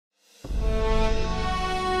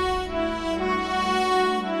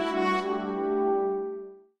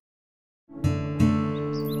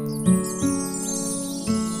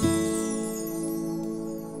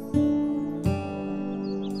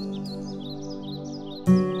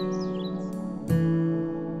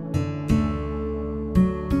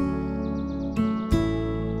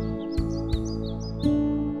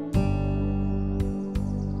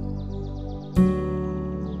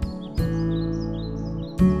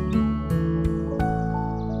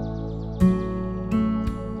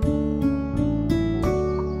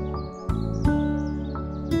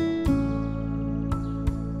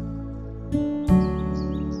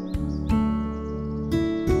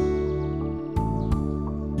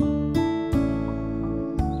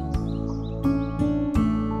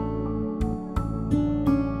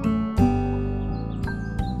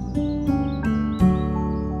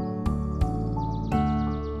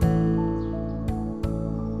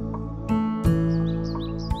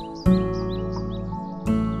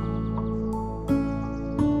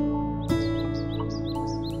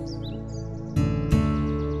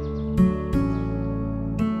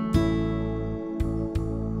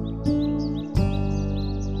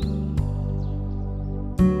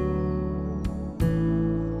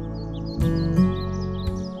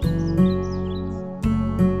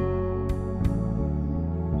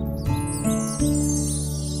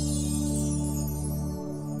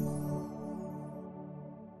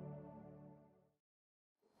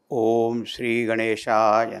Om Shri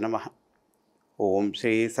Ganeshaya Namaha. Om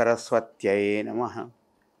Shri Saraswatyai Namaha.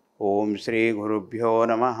 Om Shri Gurubhyo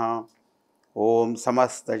Namaha. Om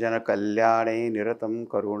Samasta Jana Kalyane Niratam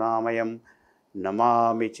Karunamayam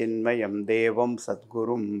Namami Chinmayam Devam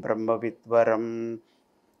Sadgurum Brahma Vidvaram.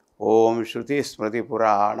 Om Shruti Smriti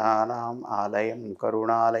Purananam Alayam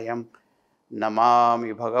Karunalayam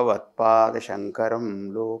Namami Bhagavatpada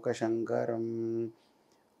Shankaram Lokashankaram.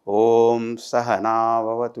 Om Sahana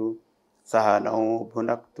Vavatu Sahano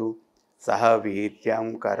Bhunaktu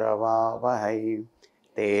Sahaviryam Karavavahai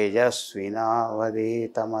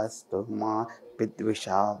Tejasvinavadetamastu ma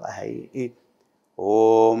Vidvishavahai.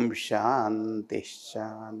 Om Shanti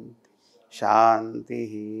Shanti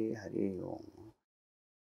Shanti Hari Om.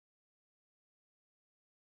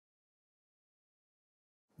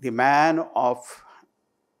 The man of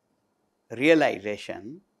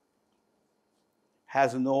realization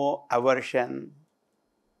has no aversion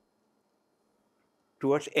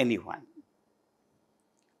towards anyone.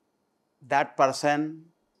 That person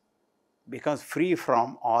becomes free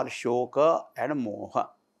from all shoka and moha.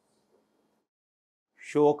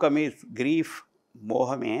 Shoka means grief,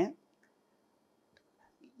 moha means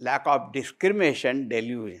lack of discrimination,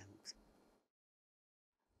 delusions.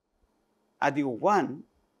 As the one,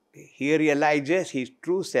 he realizes his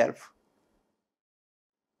true self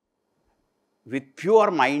with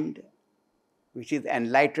pure mind, which is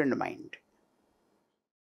enlightened mind.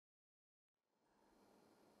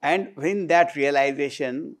 And when that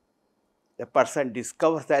realization, the person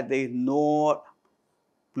discovers that there is no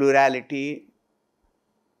plurality,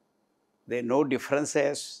 there are no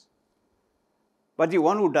differences. But the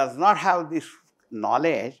one who does not have this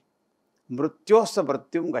knowledge, mrutyosya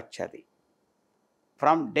mrutyum gacchati.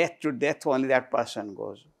 From death to death only that person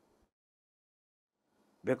goes.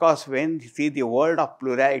 Because when you see the world of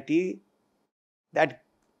plurality, that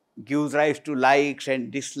gives rise to likes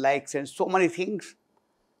and dislikes and so many things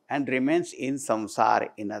and remains in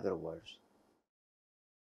samsara, in other words.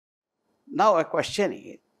 Now a question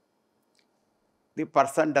is, the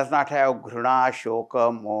person does not have ghruna,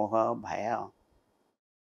 shoka, moha, bhaya.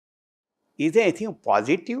 Is there anything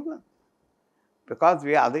positive? Because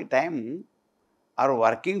we all the time are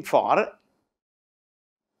working for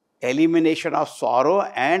elimination of sorrow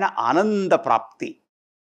and ananda prapti.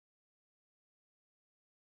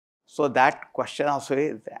 So that question also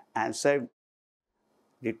is answered.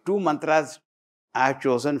 The two mantras I have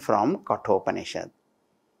chosen from Kathopanishad.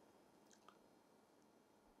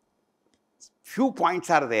 Few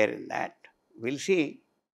points are there in that. We'll see.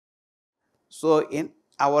 So in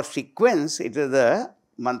our sequence, it is the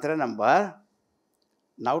mantra number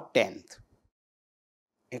now 10th.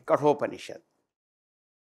 Kathopanishad.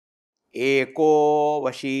 Eko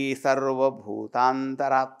vashi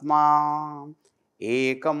sarvabhuta-antaraatma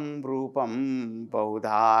ekam rupam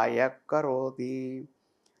bahudhaya karoti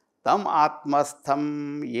tam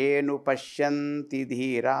atmastham yenu pashyanti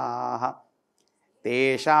dhiraah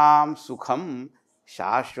tesham sukham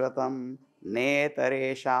shashvatam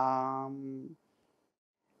netaresham.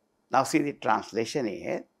 Now see, the translation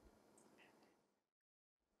is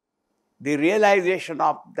the realization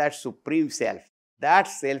of that supreme self. That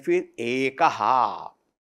self is ekaha,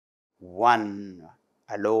 one,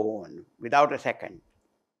 alone, without a second.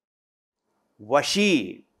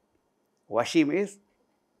 Vashi. Vashi means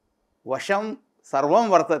vasham sarvam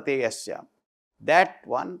vartate yasya. That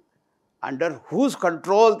one under whose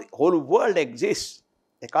control the whole world exists,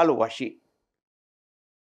 they call vashi.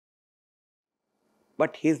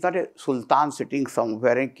 But he is not a sultan sitting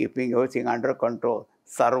somewhere and keeping everything under control.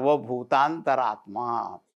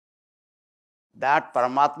 Sarvabhuta-antaraatma. That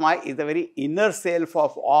Parmatma is the very inner self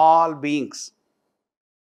of all beings.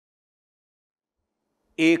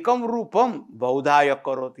 Ekam rupam bahudhaya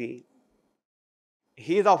karoti.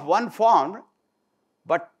 He is of one form,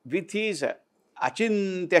 but with his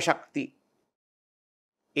achintya shakti,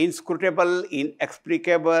 inscrutable,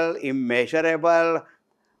 inexplicable, immeasurable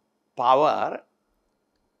power,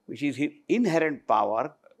 which is his inherent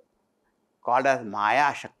power, called as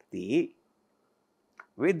Maya Shakti.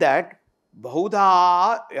 With that,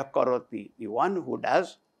 Bahudha Yakaroti, the one who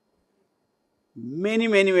does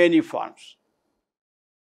many forms.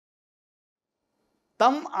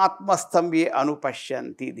 Tam atmastham ye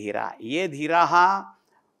anupashyanti dhira. Ye dhiraha,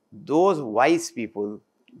 those wise people,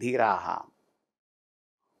 dhiraha,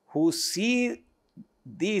 who see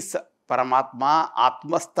this Paramatma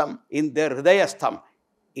atmastham in their hridayastham,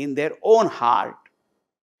 in their own heart.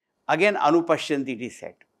 Again, anupashyanti it is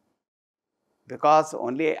said. Because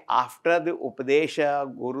only after the Upadesha,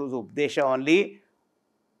 Guru's Upadesha only,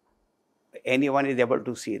 anyone is able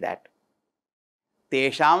to see that.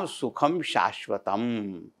 tesham sukham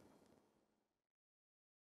shashvatam.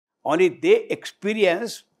 Only they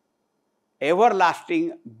experience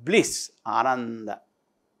everlasting bliss, ananda,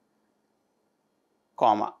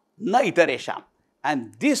 comma, na itaresham.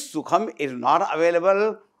 And this sukham is not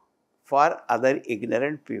available for other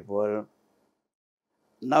ignorant people.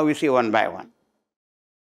 Now we see one by one.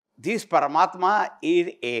 This Parmatma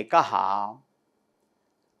is ekaha.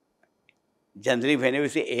 Generally, whenever we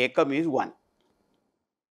say eka means one.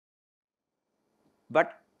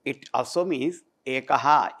 But it also means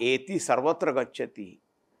ekaha, eti sarvatra gacchati.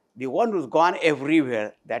 The one who's gone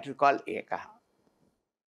everywhere, that is called ekaha.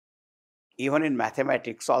 Even in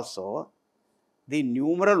mathematics also, the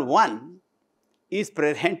numeral 1 is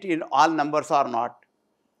present in all numbers or not.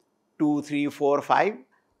 2, 3, 4, 5,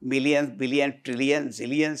 millions, billions, trillions,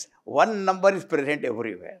 zillions. One number is present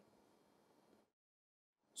everywhere.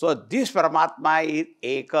 So this Paramatma is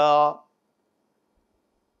Eka,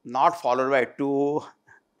 not followed by 2.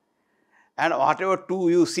 And whatever 2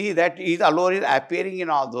 you see, that is alone is appearing in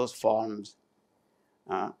all those forms.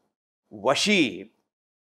 Vashi.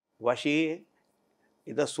 Vashi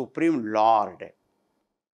is the Supreme Lord.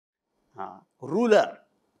 Ruler.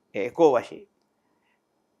 Eko Vashi.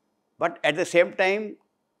 But at the same time,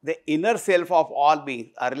 the inner self of all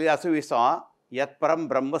beings. Earlier also we saw Yat Param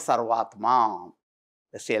Brahma Sarvatma,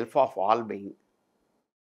 the self of all beings.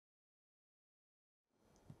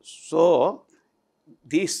 So,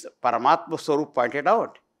 this Parmatma Swarup pointed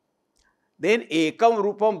out. Then Ekam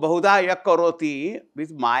Rupam Bahuda Yak Karoti,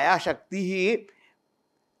 with Maya Shakti, he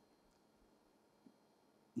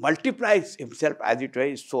multiplies himself as it were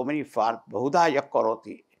in so many forms. Bahuda Yak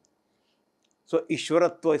Karoti. So,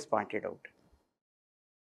 Ishwaratva is pointed out.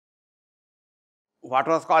 What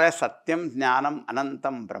was called as Satyam, Jnanam,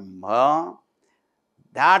 Anantam, Brahma,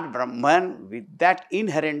 that Brahman with that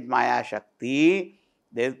inherent Maya Shakti,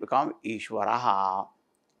 they become Ishwarah.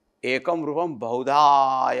 Ekam Rupam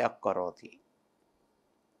Bahudaya Karoti.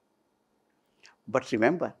 But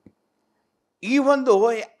remember, even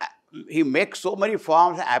though he makes so many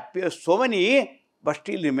forms, appears so many, but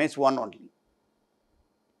still remains one only.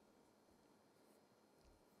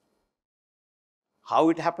 How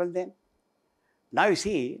it happens then? Now you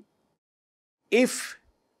see, if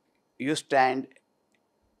you stand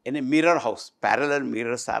in a mirror house, parallel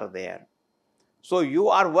mirrors are there. So you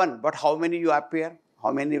are one, but how many you appear?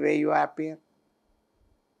 How many ways you appear?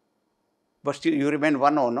 But still you remain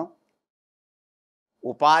one, or no?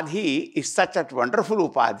 Upadhi is such a wonderful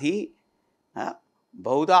upadhi,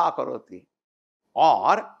 Bahuda Karoti.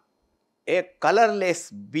 Or a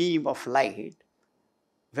colorless beam of light,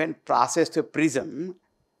 when processed to a prism,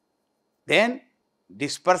 then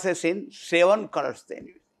disperses in 7 colors then.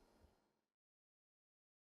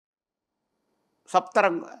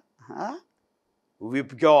 Saptaranga,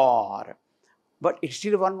 Vibgyor, but it's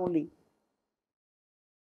still one only.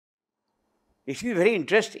 It is very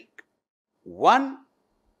interesting. One,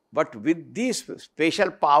 but with this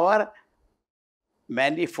special power,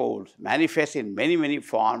 manifolds, manifests in many, many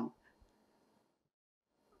forms,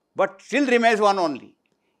 but still remains one only.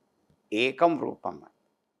 Ekam Rupam.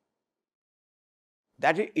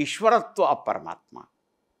 That is Ishwaratva of Parmatma.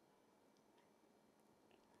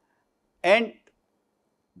 And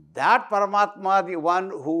that Paramatma, the one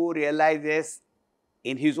who realizes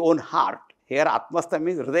in his own heart, here Atmastha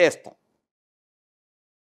means Hridayastha.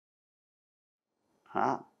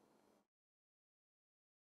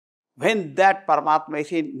 When that Paramatma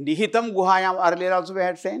is in Nihitam Guhayam, earlier also we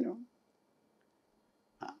had said,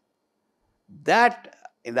 that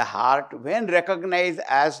in the heart, when recognized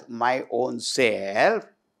as my own self,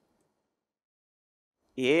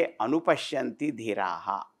 ye anupashyanti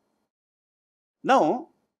dhiraha. Now,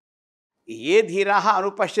 ye dhiraha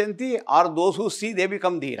anupashyanti, or those who see, they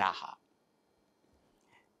become dhiraha.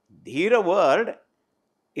 Dhira word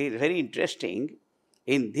is very interesting.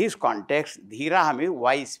 In this context, dhiraha means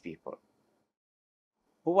wise people.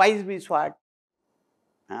 Wise means what?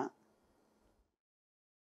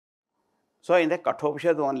 So in the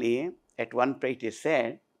Kathopanishad only, at one place it is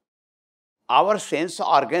said, our sense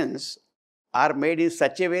organs are made in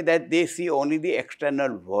such a way that they see only the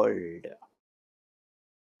external world.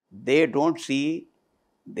 They don't see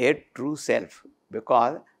their true self,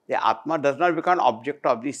 because the Atma does not become object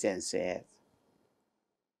of the senses.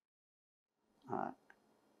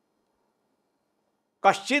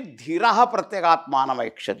 Kaschid dhiraha pratyagatmanam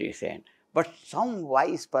aikshati, saying. But some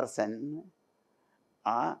wise person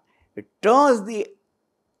it turns the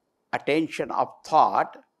attention of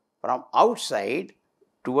thought from outside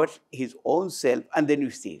towards his own self, and then you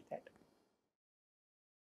see that.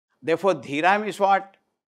 Therefore, dhira means what?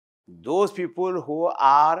 those people who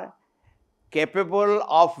are capable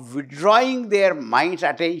of withdrawing their mind's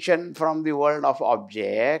attention from the world of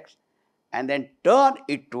objects and then turn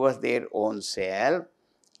it towards their own self,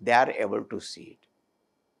 they are able to see it.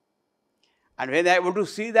 And when they are able to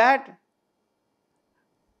see that,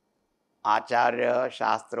 Acharya,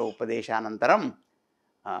 Shastra, Upadeshanantaram,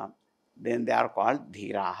 then they are called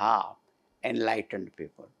Deeraha, enlightened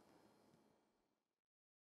people.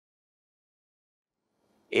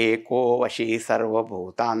 Eko vashi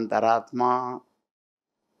sarvabhuta-antaraatma.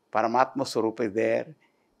 Parmatma swaroopa is there.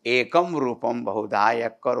 Ekam rupam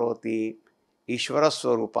bahudaya karoti. Ishwara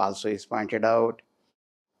swaroopa also is pointed out.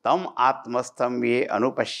 Tam atmastam ye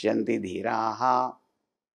anupashyanti dhiraha.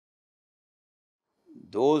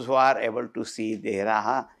 Those who are able to see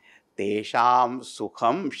dhiraha, tesham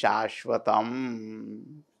sukham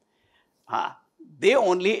shashvatam. They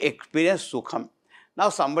only experience sukham. Now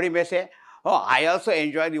somebody may say, oh, I also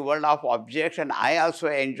enjoy the world of objects and I also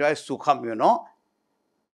enjoy sukham, you know.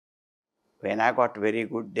 When I got very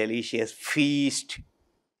good, delicious feast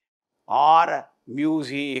or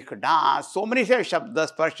music, dance, so many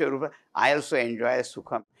shabdas, sparsha, rupa, I also enjoy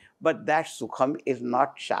sukham. But that sukham is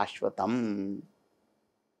not shashvatam.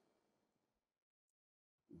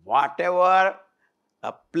 Whatever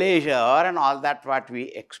pleasure and all that what we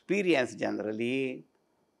experience generally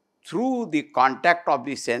through the contact of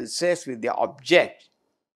the senses with the object,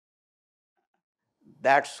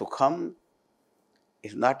 that sukham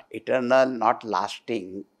is not eternal, not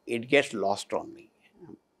lasting. It gets lost only.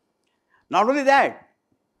 Not only that,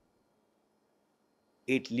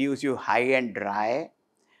 it leaves you high and dry,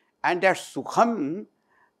 and that sukham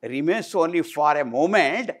remains only for a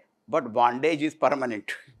moment, but bondage is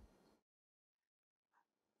permanent.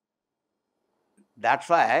 That's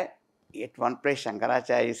why at one place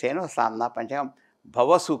Shankaracharya is saying, no, Samna Panchakam,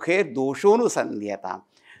 Bhava Sukhe Doshonu Sandhyatam.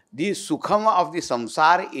 The sukham of the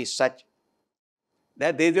samsara is such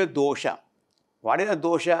that there is a dosha. What is a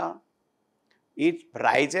dosha? It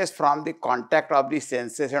rises from the contact of the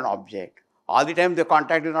senses and object. All the time the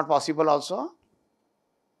contact is not possible also.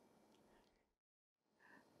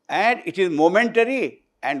 And it is momentary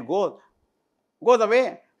and goes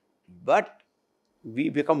away. But we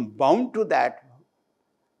become bound to that.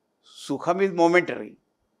 Sukham is momentary.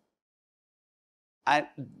 And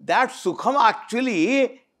that sukham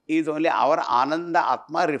actually is only our ananda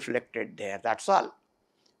atma reflected there. That's all.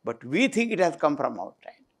 But we think it has come from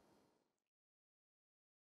outside.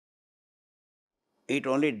 It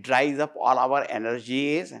only dries up all our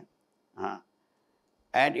energies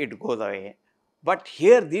and it goes away. But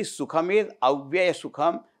here this sukham is avyaya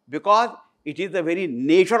sukham because it is the very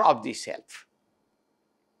nature of the self.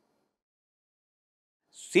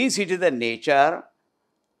 Since it is the nature,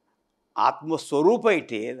 atma swaroopa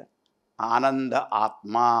it is, ananda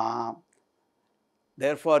atma.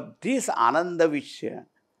 Therefore, this ananda which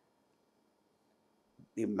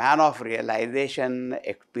the man of realization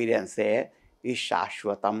experiences is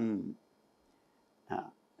shashvatam,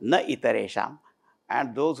 na itaresham.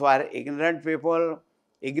 And those who are ignorant people,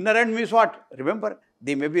 ignorant means what? Remember,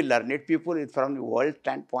 they may be learned people from the world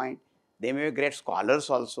standpoint. They may be great scholars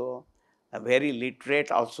also, very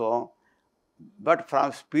literate also. But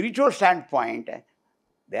from spiritual standpoint,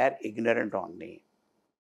 they are ignorant only.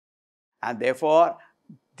 And therefore,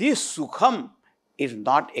 this sukham is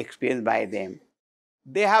not experienced by them.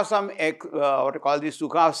 They have some, what you call the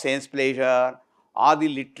sukha of sense pleasure, or the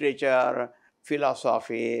literature,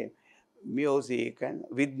 philosophy, music, and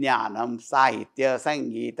vijnanam, sahitya,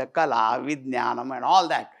 sangeeta, kala, vijnanam, and all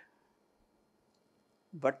that.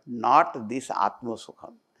 But not this atma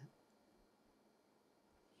sukham.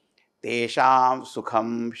 Tesham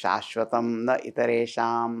sukham shashvatam na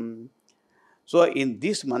itaresham. So in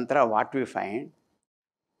this mantra, what we find?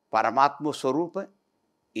 Parmatma swaroopa,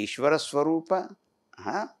 Ishwara swaroopa,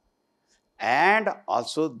 and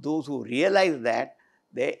also those who realize that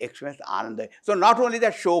they experience ananda. So not only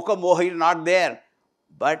that shoka moha is not there,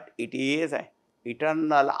 but it is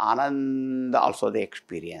eternal ananda also they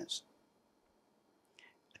experience.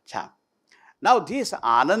 Achha. Now this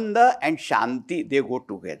ananda and shanti, they go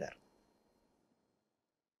together.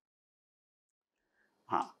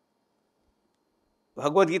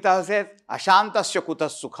 Bhagavad Gita says, ashantasya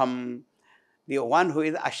kutas sukham. The one who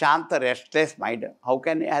is ashanta, restless mind, how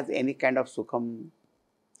can he have any kind of sukham?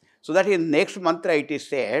 So that in next mantra it is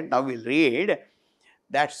said, now we'll read,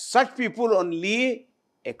 that such people only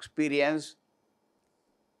experience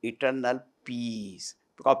eternal peace.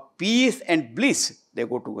 Because peace and bliss, they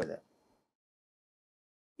go together.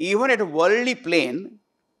 Even at a worldly plane,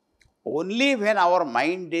 only when our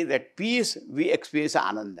mind is at peace, we experience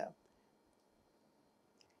ananda.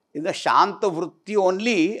 In the Shanta Vritti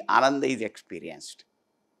only, Ananda is experienced.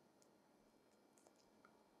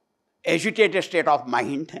 Agitated state of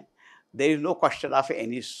mind, there is no question of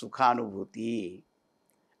any Sukhanubhuti.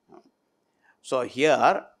 So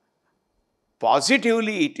here,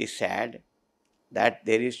 positively it is said that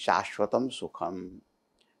there is Shashvatam Sukham.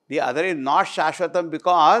 The other is not Shashvatam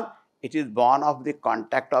because it is born of the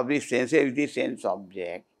contact of the senses with the sense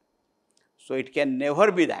object. So it can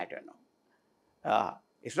never be that,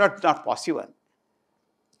 it's not possible.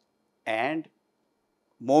 And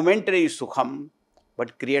momentary Sukham,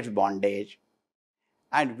 but creates bondage.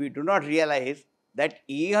 And we do not realize that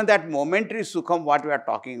even that momentary Sukham, what we are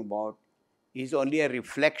talking about, is only a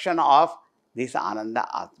reflection of this Ananda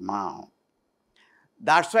Atma.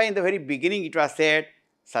 That's why in the very beginning it was said,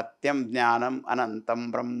 Satyam Jnanam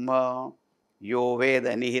Anantam Brahma Yo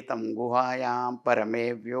Veda Nihitam Guhayam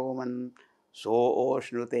Parame Vyoman So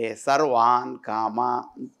Oshnute Sarvan Kama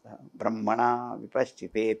Brahmana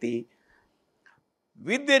Vipaschiteti.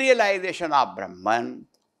 With the realization of Brahman,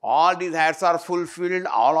 all desires are fulfilled,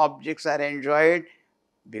 all objects are enjoyed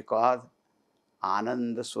because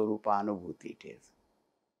Ananda Swarupa Anubhuti it is.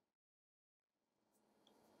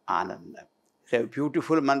 Ananda. It's a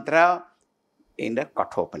beautiful mantra in the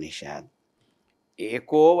Kathopanishad.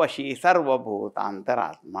 Eko vashi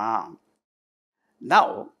sarvabhuta-antaraatma.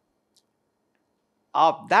 Now,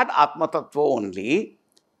 of that Atma Tattva only,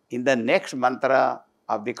 in the next mantra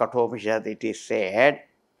of the Kathopanishad, it is said,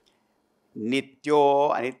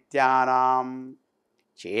 Nityo anityanaam,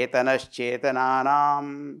 chetananaam,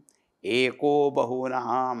 eko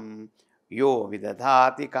bahunam, yo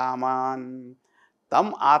vidadhati kaman,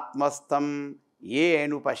 tam atmastam ye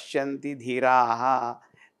anupashyanti dhiraha,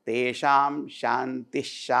 tesham shanti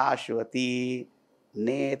shashvati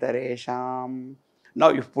netaresham. Now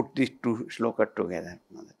you put these two shlokas together.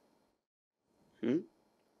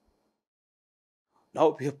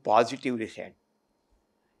 Now we have positively said.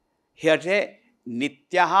 Here say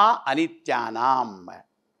Nityaha anityanaam.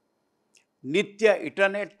 Nitya,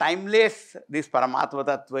 eternal, timeless, this Parmatma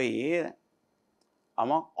Tattva is,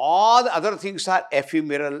 among all the other things are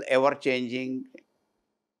ephemeral, ever-changing,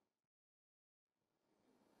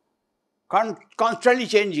 constantly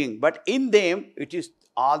changing, but in them it is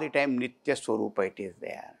all the time Nitya Swarupa, it is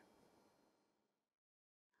there.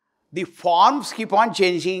 The forms keep on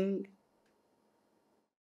changing.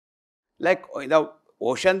 Like in the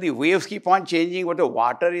ocean, the waves keep on changing, but the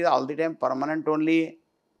water is all the time permanent only.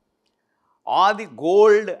 All the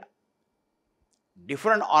gold,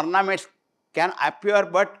 different ornaments can appear,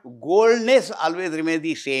 but goldness always remains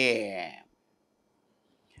the same.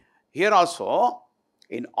 Here also,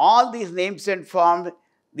 in all these names and forms,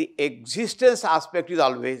 the existence aspect is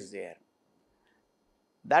always there.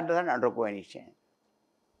 That doesn't undergo any change.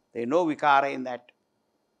 There is no vikara in that.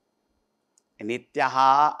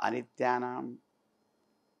 Nityaha, anityanaam.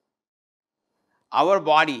 Our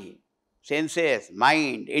body, senses,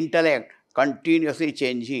 mind, intellect, continuously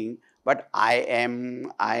changing, but I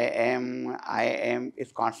am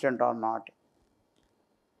is constant or not.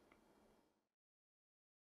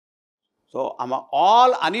 So, among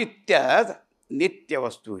all anityas, nitya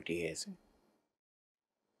vastu it is.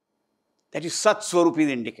 That is Sat Swarup is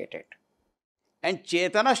indicated. And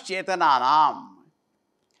chetananaam.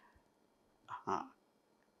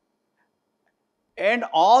 And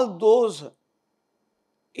all those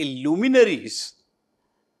luminaries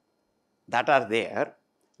that are there,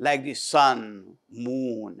 like the sun,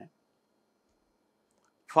 moon,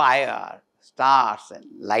 fire, stars, and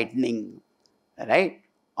lightning, right?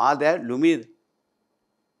 All their luminaries.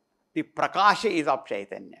 The prakasha is of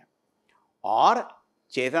Chaitanya. Or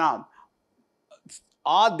chetanah.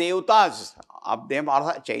 All devatas of them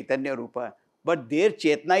are Chaitanya Rupa. But their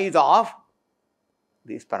chetana is of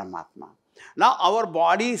this Paramatma. Now our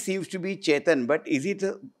body seems to be Chetan, but is it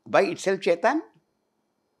by itself Chetan?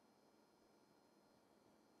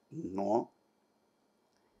 No.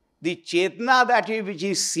 The Chetana that is which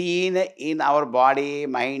is seen in our body,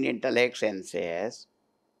 mind, intellect, senses,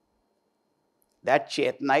 that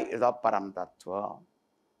Chetana is of Param Tattva.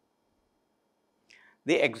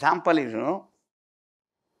 The example is,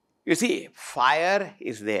 you see, fire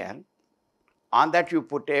is there. On that you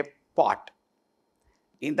put a pot.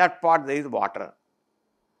 In that pot there is water.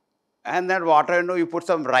 And that water, you put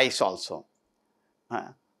some rice also.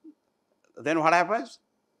 Then what happens?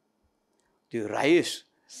 The rice,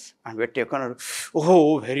 and we are taken out,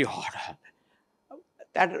 very hot.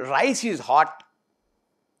 That rice is hot,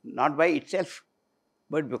 not by itself,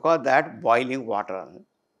 but because that boiling water.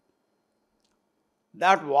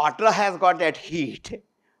 That water has got that heat,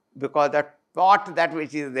 because that pot that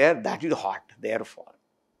which is there, that is hot, therefore.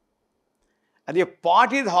 And the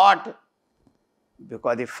pot is hot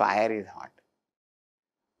because the fire is hot.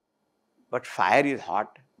 But fire is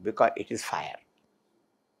hot because it is fire.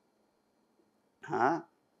 Huh?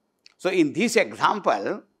 So in this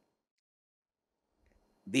example,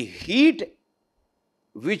 the heat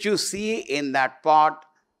which you see in that pot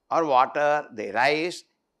or water, the rice,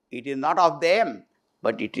 it is not of them,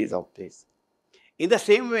 but it is of this. In the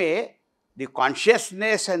same way, the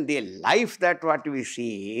consciousness and the life that what we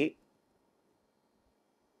see,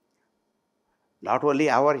 not only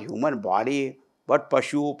our human body, but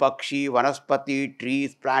Pashu, Pakshi, Vanaspati,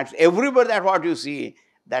 trees, plants, everywhere that what you see,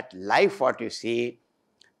 that life what you see,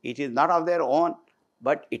 it is not of their own,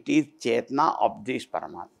 but it is chetanah of this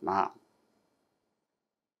Parmatma.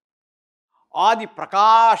 Or the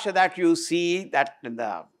prakash that you see, that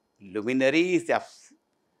the luminaries of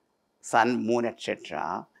sun, moon,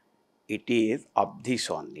 etc., it is of this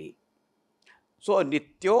only. So,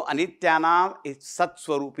 Nityo, anityanaam is Sat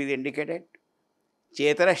Swaroop is indicated.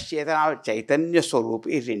 Chetanah, Chaitanya Swaroop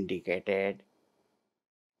is indicated.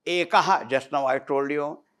 Ekaha, just now I told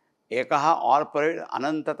you, Ekaha, all per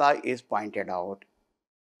Anantata is pointed out.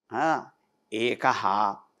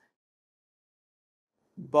 Ekaha,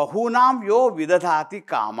 Bahunam yo vidadhati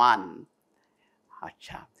kaman.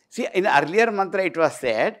 Acha. See, in earlier mantra it was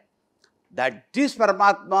said that this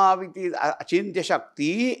Parmatma with his achintya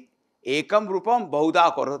shakti, ekam rupam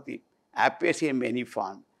bahuda karoti, appears in many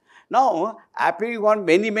forms. Now, appearing on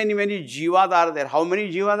many jivas are there. How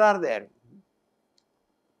many jivas are there?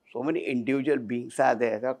 So many individual beings are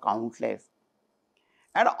there, they are countless.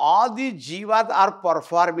 And all these jivas are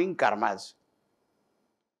performing karmas.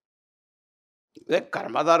 The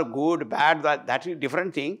karmas are good, bad, that is a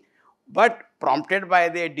different thing. But prompted by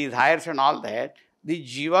their desires and all that, the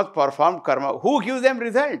jivas perform karma. Who gives them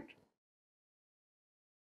result?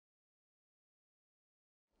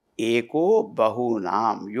 Eko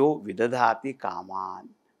bahunam yo vidadhati kaman.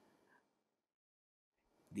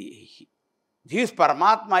 This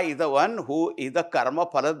Parmatma is the one who is the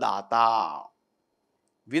Karmaphaladata.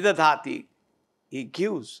 Vidadhati, he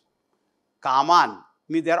gives. Kaman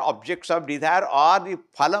means they are objects of desire or the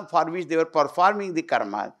phalam for which they were performing the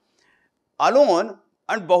karma. Alone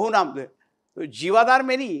and bahunam. So jivas are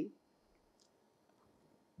many,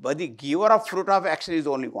 but the giver of fruit of action is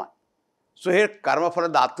only one. So here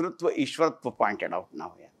Karmaphaladata Ishwarah pointed out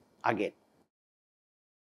now here again.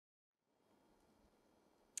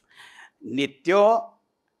 Nityo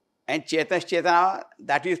and chetanah,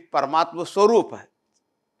 that is Parmatma swaroopa.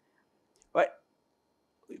 But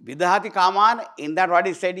vidahati kaman, in that what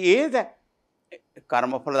is said is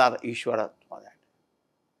Karmaphaladata Ishwara for that.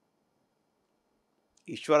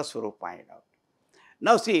 Ishwara swarupa pointed out.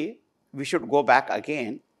 Now see, we should go back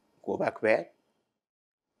again. Go back where?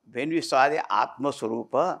 When we saw the Atma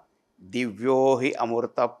Swarupa, Divyo hi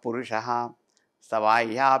amurta purushaha,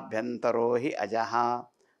 savaya bhyantaro hi ajaha,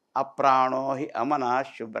 aprano hi amana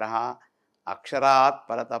shubhraha, aksharat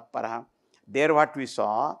parataparaha. There what we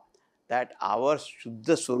saw, that our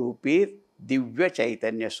Shuddha Swarup is Divya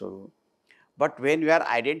Chaitanya Swarup. But when we are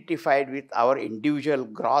identified with our individual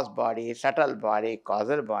gross body, subtle body,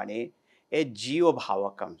 causal body, a jiva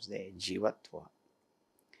bhava comes there, jivatva.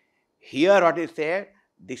 Here what is said,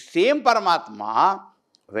 the same Parmatma,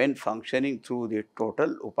 when functioning through the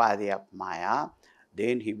total upadhi of Maya,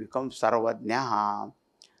 then he becomes sarvajnaha,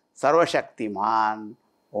 sarvashaktiman,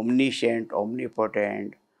 omniscient,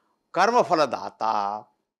 omnipotent, Karmaphaladata.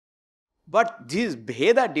 But this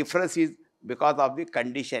Bheda difference is because of the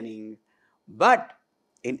conditioning. But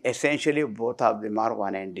in essentially both of them are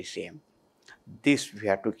one and the same. This we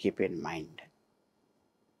have to keep in mind.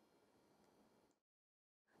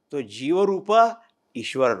 So Jiva Rupa,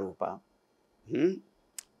 Ishwara Rupa.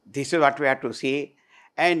 This is what we have to see.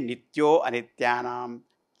 And Nityo anityanaam,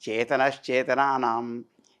 chetananaam,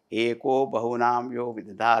 eko bahunam yo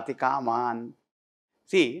vidadhati kaman.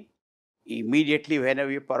 See, immediately whenever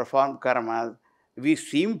we perform karmas, we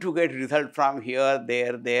seem to get result from here,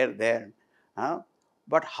 there.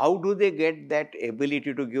 But how do they get that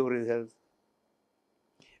ability to give results?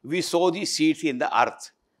 We sow the seeds in the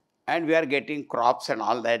earth and we are getting crops and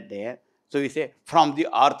all that there. So we say, from the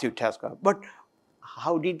earth it has come. But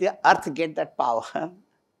how did the earth get that power?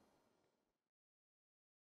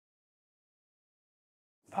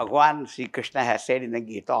 Bhagavan Sri Krishna has said in the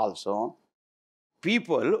Gita also,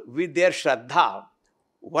 people with their Shraddha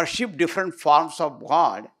worship different forms of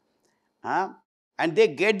God, and they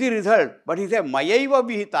get the result. But he said, Mayaiva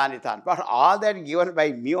vihitanitan. But all that given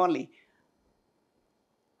by me only.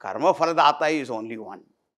 Karmaphaladata is only one.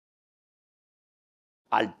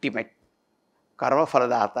 Ultimate.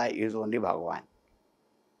 Karmaphaladata is only Bhagavan.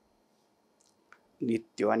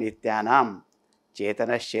 Nityo anityanaam,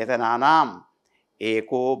 chetananaam,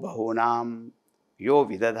 eko bahunam, yo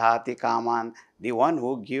vidadhati kaman. The one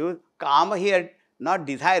who gives, kama here, not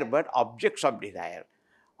desire, but objects of desire.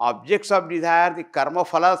 Objects of desire, the karma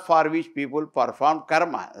phalas for which people perform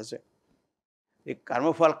karma. The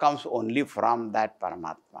karma phala comes only from that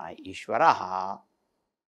Parmatma. Ishwarah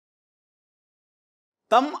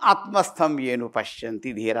tam atmastham yenu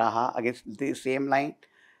pashyanti Deerah. Again, the same line.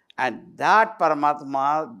 And that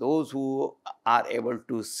Parmatma, those who are able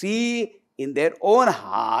to see in their own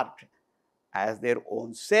heart as their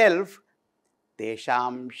own self,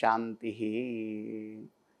 tesham shantihi,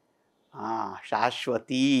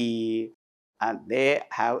 shashwati, and they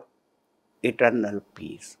have eternal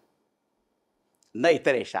peace. Na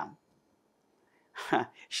itaresham.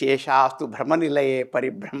 Sheshastu brahmanilaye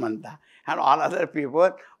paribramanta. And all other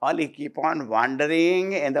people only keep on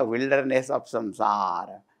wandering in the wilderness of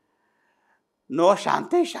samsara. No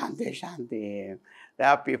shanti, shanti, shanti. There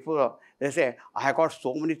are people, they say, I got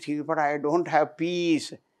so many things, but I don't have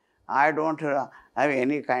peace. I don't have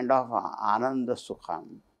any kind of ananda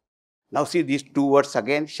sukham. Now see these two words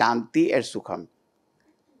again, shanti and sukham.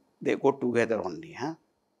 They go together only. Huh?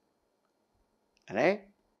 Right?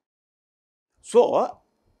 So,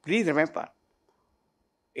 please remember,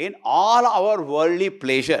 in all our worldly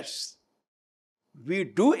pleasures, we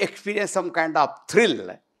do experience some kind of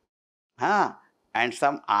thrill, and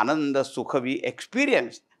some ananda sukha we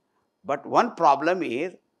experience. But one problem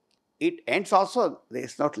is, it ends also, it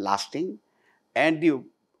is not lasting. And the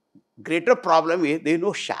greater problem is, there is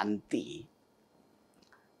no shanti.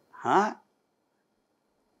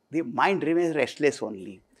 The mind remains restless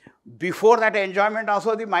only. Before that enjoyment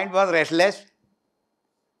also, the mind was restless.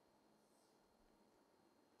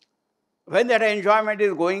 When that enjoyment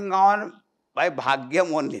is going on by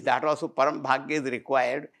bhagyam only, that also param bhagya is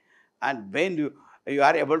required. And when you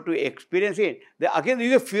are able to experience it, again there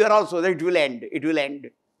is a fear also that it will end. It will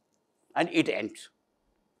end. And it ends.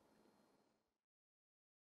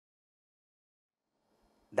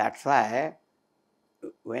 That's why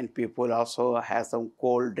when people also have some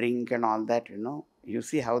cold drink and all that, you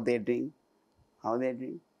see how they drink. How they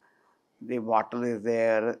drink. The bottle is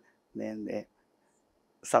there, then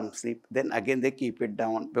some sip, then again they keep it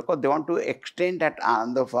down because they want to extend that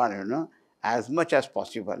ananda for, as much as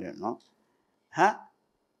possible,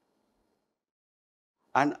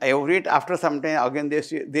 And after some time, again they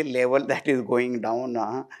see the level that is going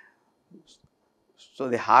down. So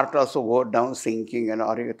the heart also goes down sinking,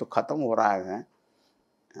 or ye to khatam ho raha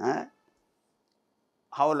hai.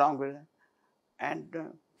 How long will it? And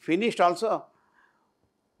finished also.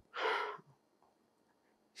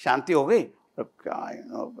 Shanti ho gayi.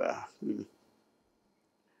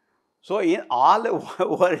 So in all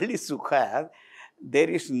worldly sukha, there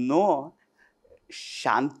is no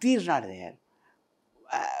shanti is not there.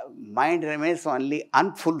 Mind remains only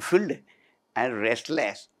unfulfilled and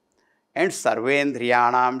restless. And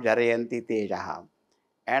sarvendriyanam jarayanti tejaha.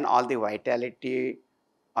 And all the vitality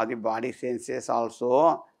of the body senses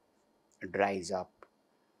also dries up.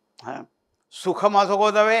 Sukham also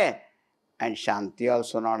goes away. And shanti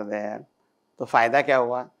also not there. So fayda kya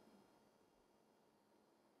hua?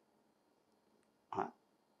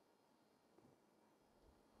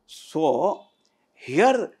 So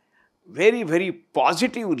here very, very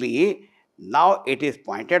positively now it is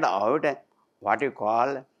pointed out what you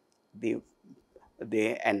call the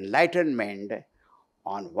enlightenment.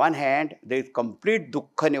 On one hand, there is complete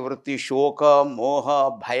dukkha nivritti, shoka,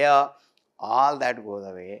 moha, bhaya, all that goes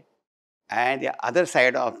away. And the other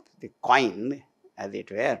side of the coin, as it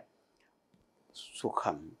were,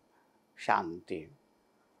 sukham, shanti.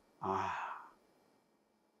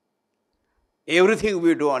 Everything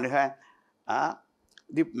we do on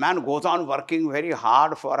the man goes on working very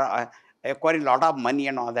hard for acquiring a lot of money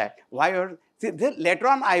and all that. Why? See, later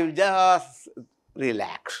on I will just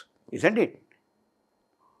relax, isn't it?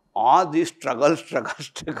 All this struggle is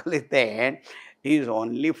the end is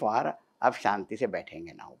only for ab shanti se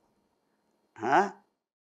baithenge now.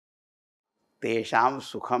 Tesham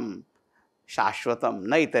sukham shashvatam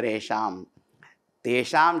na itaresham.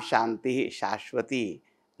 Tesham shanti shashvati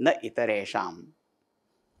na itaresham.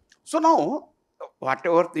 So now,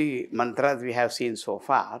 whatever the mantras we have seen so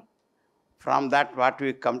far, from that what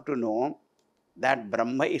we come to know, that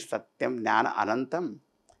Brahma is Satyam Jnana Anantam.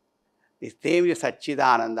 The same is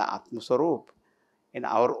Satchidananda Atma Swarup. In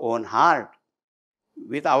our own heart,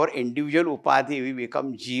 with our individual upadhi, we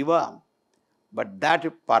become jiva. But that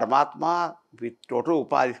Parmatma with total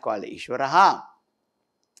upadhi is called Ishwarah.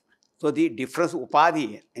 So the difference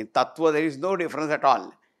upadhi, in Tattva there is no difference at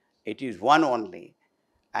all. It is one only.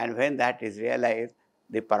 And when that is realized,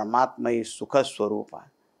 the Parmatma is Sukha Swaroopa,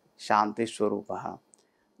 Shanti Swarupa.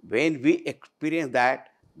 When we experience that,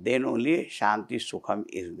 then only Shanti Sukham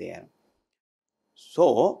is there.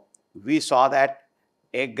 So, we saw that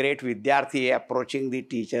a great Vidyarthi approaching the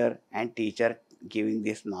teacher and teacher giving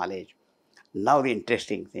this knowledge. Now the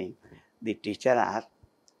interesting thing, the teacher asked,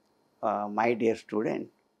 my dear student,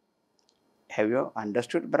 have you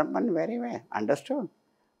understood Brahman very well? Understood?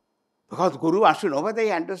 Because Guru wants to know whether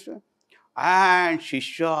he understood. And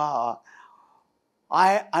Shishya,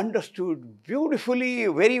 I understood beautifully,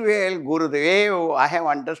 very well, Gurudev, I have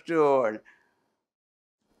understood.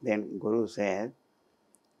 Then Guru says,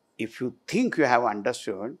 if you think you have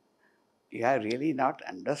understood, you have really not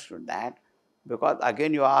understood that, because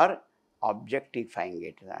again you are objectifying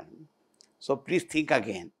it. So please think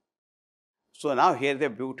again. So now here is a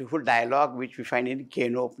beautiful dialogue which we find in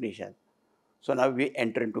Upanishad. So now we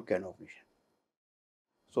enter into Upanishad.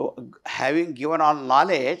 So having given all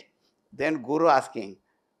knowledge, then Guru asking,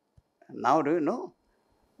 now do you know?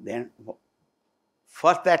 Then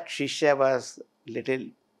first that Shishya was little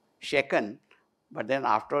shaken, but then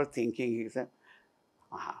after thinking he said,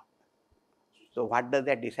 aha. So what does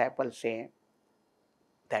that disciple say?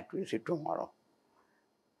 That we'll see tomorrow.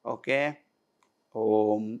 Okay?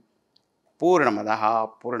 Om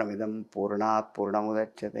Purnamadaha Purnamidam Purnat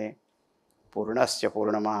Purnamudachyate Purnasya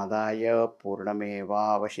Purnamadaya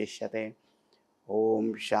Purnameva Vashishyate.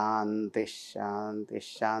 Om Shanti Shanti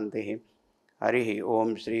Shanti. Harihi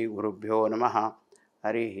Om Shri Gurubhyo Namaha.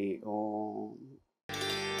 Harihi Om.